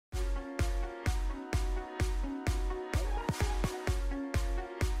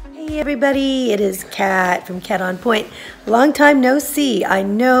Hey everybody, it is Kat from Kat on Point. Long time no see. I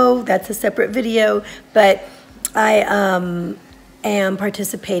know that's a separate video, but I am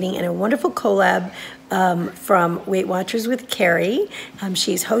participating in a wonderful collab from Weight Watchers with Carrie.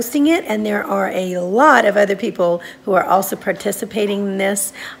 She's hosting it, and there are a lot of other people who are also participating in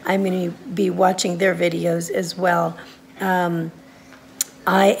this. I'm going to be watching their videos as well. I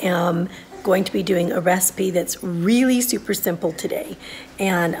am going to be doing a recipe that's really super simple today,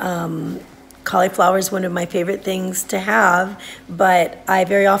 and cauliflower is one of my favorite things to have, but I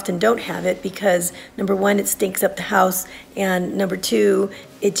very often don't have it because number one, it stinks up the house, and number two,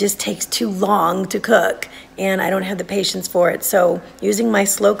 it just takes too long to cook and I don't have the patience for it. So using my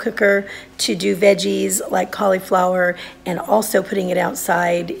slow cooker to do veggies like cauliflower and also putting it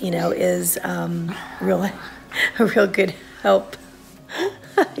outside, you know, is a real good help.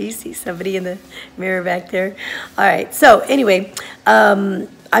 You see somebody in the mirror back there. All right, so anyway, I'm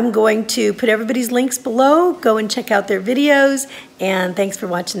going to put everybody's links below. Go and check out their videos, and thanks for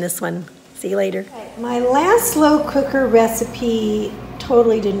watching this one. See you later. My last slow cooker recipe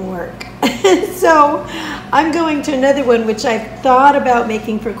totally didn't work. So I'm going to another one which I've thought about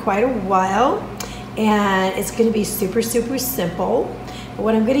making for quite a while, and it's going to be super, super simple.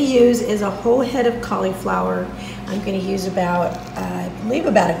 What I'm going to use is a whole head of cauliflower. I'm going to use about, I believe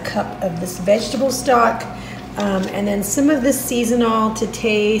about a cup of this vegetable stock, and then some of this seasonal to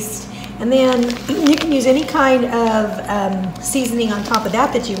taste. And then you can use any kind of seasoning on top of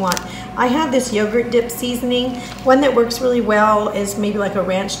that you want. I have this yogurt dip seasoning. One that works really well is maybe like a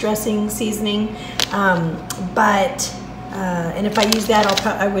ranch dressing seasoning. And if I use that,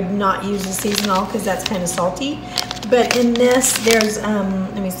 I would not use the seasonal because that's kind of salty. But in this, there's,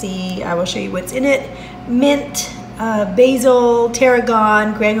 let me see, I will show you what's in it. Mint, basil,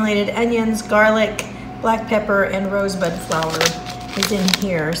 tarragon, granulated onions, garlic, black pepper, and rosebud flower is in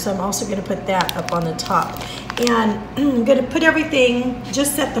here. So I'm also going to put that up on the top. And I'm going to put everything,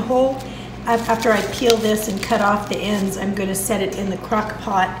 just set the whole, after I peel this and cut off the ends, I'm going to set it in the crock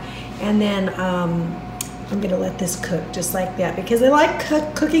pot. And then I'm going to let this cook just like that because I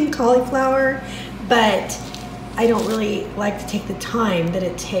like cooking cauliflower, but I don't really like to take the time that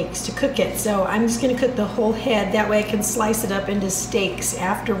it takes to cook it. So I'm just going to cook the whole head. That way I can slice it up into steaks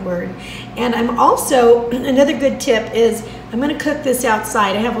afterward. And I'm also, another good tip is I'm going to cook this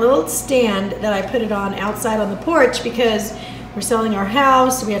outside. I have a little stand that I put it on outside on the porch because we're selling our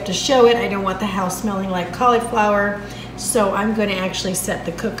house. We have to show it. I don't want the house smelling like cauliflower. So I'm going to actually set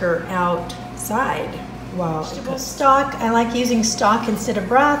the cooker outside. Wow. Vegetable stock. I like using stock instead of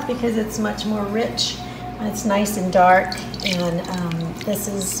broth because it's much more rich. It's nice and dark, and this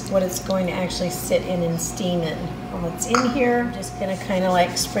is what it's going to actually sit in and steam in. While it's in here, I'm just going to kind of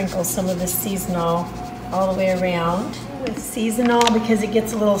like sprinkle some of the seasonal all the way around. With seasonal, because it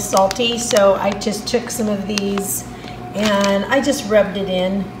gets a little salty, so I just took some of these and I just rubbed it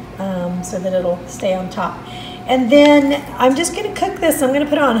in so that it'll stay on top. And then I'm just going to cook this. I'm going to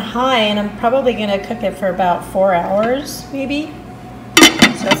put it on high, and I'm probably going to cook it for about 4 hours, maybe.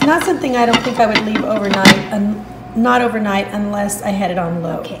 So it's not something I don't think I would leave overnight, not overnight unless I had it on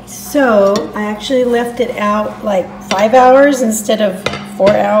low. Okay, so I actually left it out like 5 hours instead of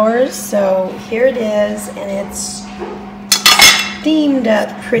 4 hours. So here it is, and it's steamed up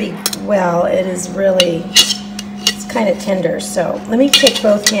pretty well. It is really, it's kind of tender. So let me take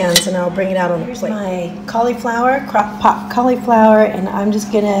both hands and I'll bring it out on the plate. Here's my cauliflower, Crockpot cauliflower, and I'm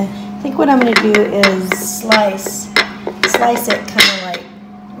just gonna, I think what I'm gonna do is slice it kind of like,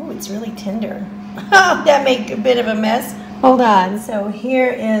 it's really tender. That made a bit of a mess. Hold on. So here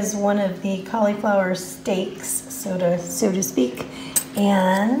is one of the cauliflower steaks, so to speak.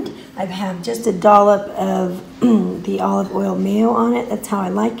 And I have just a dollop of the olive oil mayo on it. That's how I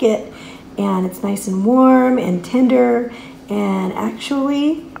like it. And it's nice and warm and tender. And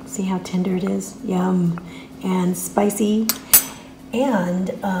actually, see how tender it is? Yum. And spicy. And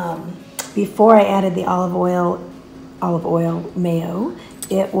before I added the olive oil mayo,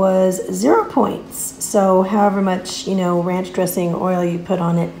 it was 0 points. So however much, you know, ranch dressing oil you put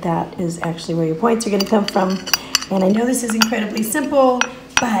on it, that is actually where your points are going to come from. And I know this is incredibly simple,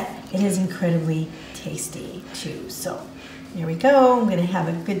 but it is incredibly tasty too. So there we go. I'm going to have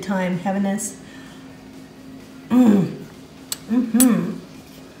a good time having this.